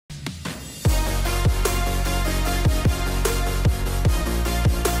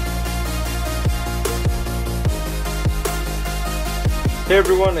Hey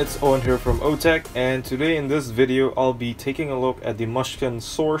everyone, it's Owen here from OTech, and today in this video I'll be taking a look at the Mushkin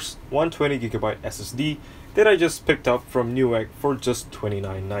Source 120GB SSD that I just picked up from Newegg for just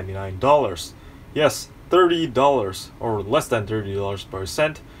 $29.99. Yes, $30 or less than $30 per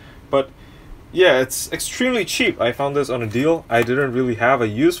cent, but yeah, it's extremely cheap. I found this on a deal. I didn't really have a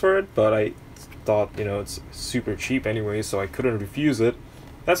use for it, but I thought, it's super cheap anyway, so I couldn't refuse it.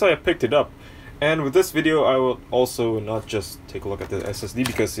 That's why I picked it up. And with this video, I will also not just take a look at the SSD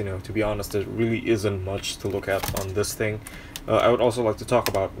because, to be honest, there really isn't much to look at on this thing. I would also like to talk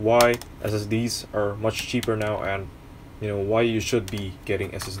about why SSDs are much cheaper now and, why you should be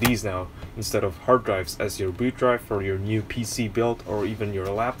getting SSDs now instead of hard drives as your boot drive for your new PC build or even your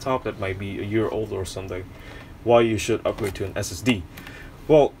laptop that might be a year old or something. Why you should upgrade to an SSD.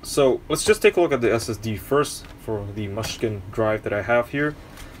 Well, so let's just take a look at the SSD first for the Mushkin drive that I have here.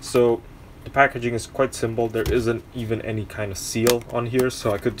 So the packaging is quite simple. There isn't even any kind of seal on here,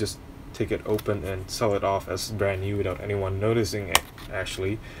 so I could just take it open and sell it off as brand new without anyone noticing it,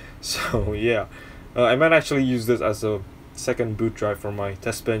 actually. So yeah, I might actually use this as a second boot drive for my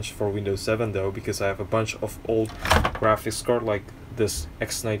test bench for Windows 7 though, because I have a bunch of old graphics card like this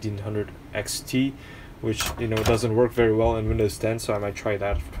X1900 XT, which doesn't work very well in Windows 10, so I might try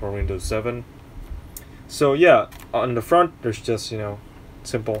that for Windows 7. So yeah, on the front there's just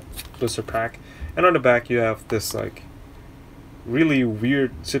simple blister pack, and on the back you have this like really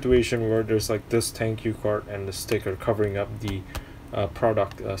weird situation where there's like this thank you card and the sticker covering up the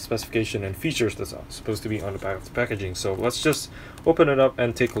product specification and features that's supposed to be on the back of the packaging. So let's just open it up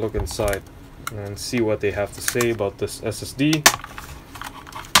and take a look inside and see what they have to say about this SSD.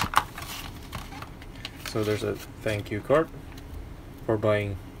 So there's a thank you card for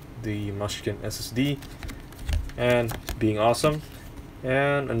buying the Mushkin SSD and being awesome,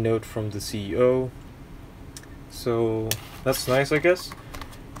 and a note from the CEO. So that's nice, I guess.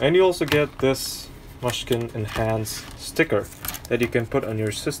 And you also get this Mushkin Enhance sticker that you can put on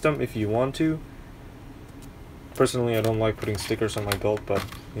your system if you want to. Personally, I don't like putting stickers on my build, but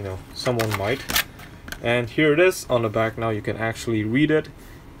someone might. And here it is on the back. Now you can actually read it.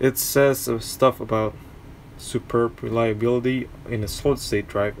 It says stuff about superb reliability in a solid state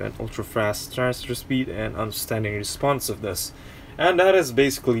drive and ultra fast transfer speed and outstanding responsiveness. And that is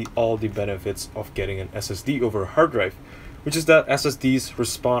basically all the benefits of getting an SSD over a hard drive, which is that SSDs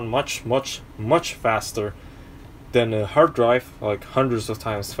respond much faster than a hard drive, like hundreds of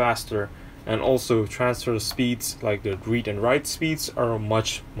times faster, and also transfer speeds, like the read and write speeds, are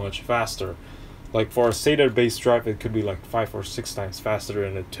much faster. Like for a SATA based drive, it could be like 5 or 6 times faster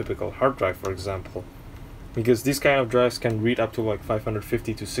than a typical hard drive, for example. Because these kind of drives can read up to like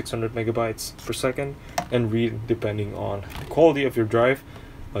 550 to 600 megabytes per second and read depending on the quality of your drive.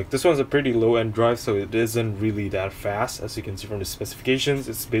 Like this one's a pretty low end drive, so it isn't really that fast, as you can see from the specifications.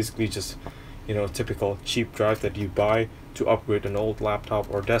 It's basically just a typical cheap drive that you buy to upgrade an old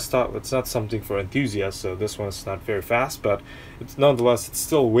laptop or desktop. It's not something for enthusiasts, so this one's not very fast, but nonetheless it's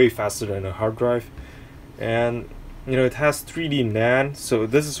still way faster than a hard drive. And it has 3D NAND, so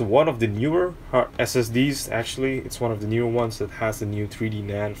this is one of the newer SSDs. Actually, it's one of the newer ones that has the new 3D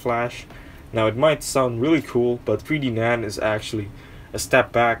NAND flash. Now it might sound really cool, but 3D NAND is actually a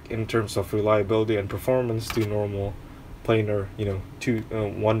step back in terms of reliability and performance to normal planar,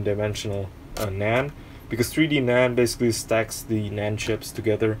 one-dimensional NAND, because 3D NAND basically stacks the NAND chips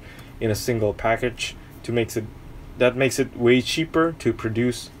together in a single package that makes it way cheaper to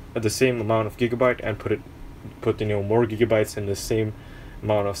produce at the same amount of gigabyte and put more gigabytes in the same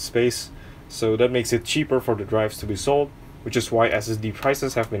amount of space. So that makes it cheaper for the drives to be sold, which is why SSD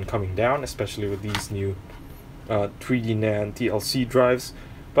prices have been coming down, especially with these new 3D NAND TLC drives.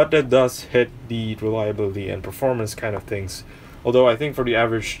 But that does hit the reliability and performance kind of things, although I think for the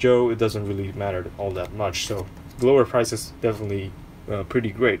average Joe it doesn't really matter all that much. So the lower price is definitely pretty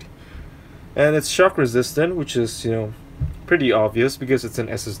great. And it's shock resistant, which is pretty obvious because it's an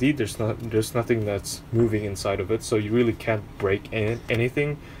SSD. There's nothing that's moving inside of it, so you really can't break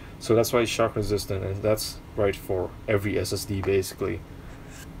anything. So that's why it's shock resistant, and that's right for every SSD basically.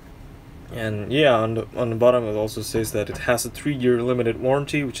 And yeah, on the bottom it also says that it has a 3-year limited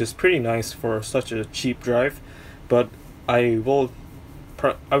warranty, which is pretty nice for such a cheap drive. But I will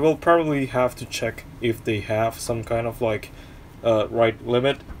probably have to check if they have some kind of like write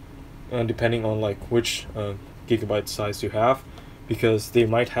limit, depending on like which gigabyte size you have, because they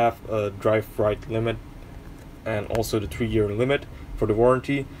might have a drive write limit and also the 3-year limit for the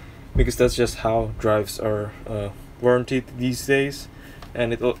warranty, because that's just how drives are warranted these days.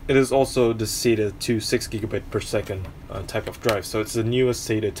 And it is also the SATA 2 6 GB per second type of drive, so it's the newest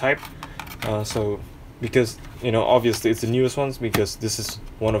SATA type. So because obviously it's the newest ones, because this is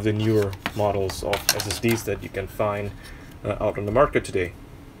one of the newer models of SSDs that you can find out on the market today.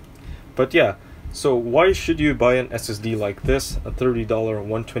 But yeah, so why should you buy an SSD like this, a $30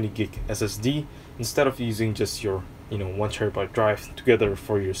 120 gig SSD, instead of using just your 1TB drive together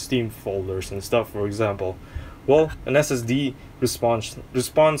for your Steam folders and stuff, for example? Well, an SSD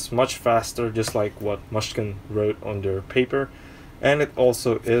responds much faster, just like what Mushkin wrote on their paper, and it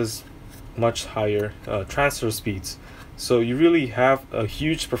also is much higher transfer speeds. So you really have a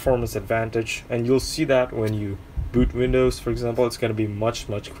huge performance advantage, and you'll see that when you boot Windows, for example. It's going to be much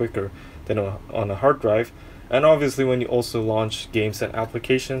quicker than on a hard drive. And obviously when you also launch games and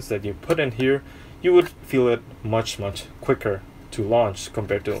applications that you put in here, you would feel it much quicker to launch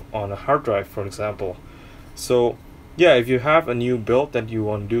compared to on a hard drive, for example. So yeah, if you have a new build that you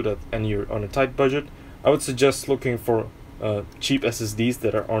want to do that and you're on a tight budget, I would suggest looking for cheap SSDs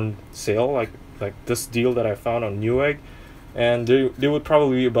that are on sale, like this deal that I found on Newegg, and they would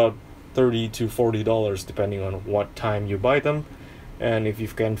probably be about $30 to $40 depending on what time you buy them, and if you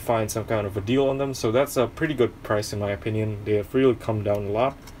can find some kind of a deal on them. So that's a pretty good price in my opinion. They have really come down a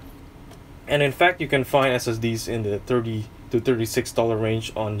lot, and in fact you can find SSDs in the $30 to $36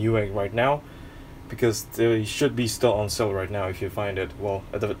 range on Newegg right now, because they should be still on sale right now if you find it, well,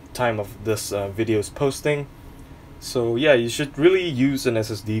 at the time of this video's posting. So yeah, you should really use an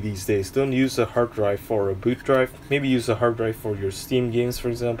SSD these days. Don't use a hard drive for a boot drive. Maybe use a hard drive for your Steam games, for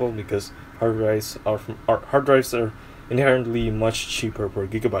example, because hard drives are inherently much cheaper per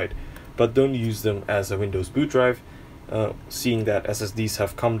gigabyte. But don't use them as a Windows boot drive, seeing that SSDs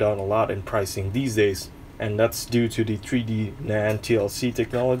have come down a lot in pricing these days, and that's due to the 3D NAND TLC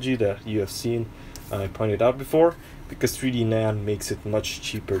technology that you have seen I pointed out before, because 3D NAND makes it much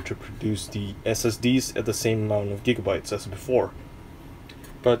cheaper to produce the SSDs at the same amount of gigabytes as before.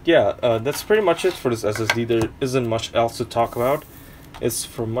 But yeah, that's pretty much it for this SSD. There isn't much else to talk about. It's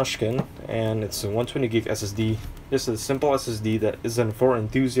from Mushkin, and it's a 120 gig SSD. This is a simple SSD that isn't for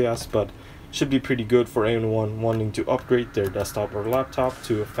enthusiasts, but should be pretty good for anyone wanting to upgrade their desktop or laptop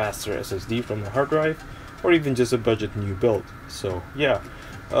to a faster SSD from a hard drive, or even just a budget new build. So yeah,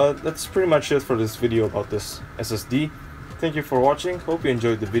 that's pretty much it for this video about this SSD. Thank you for watching. Hope you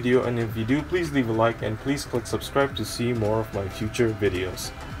enjoyed the video, and if you do, please leave a like and please click subscribe to see more of my future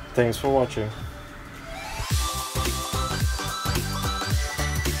videos. Thanks for watching.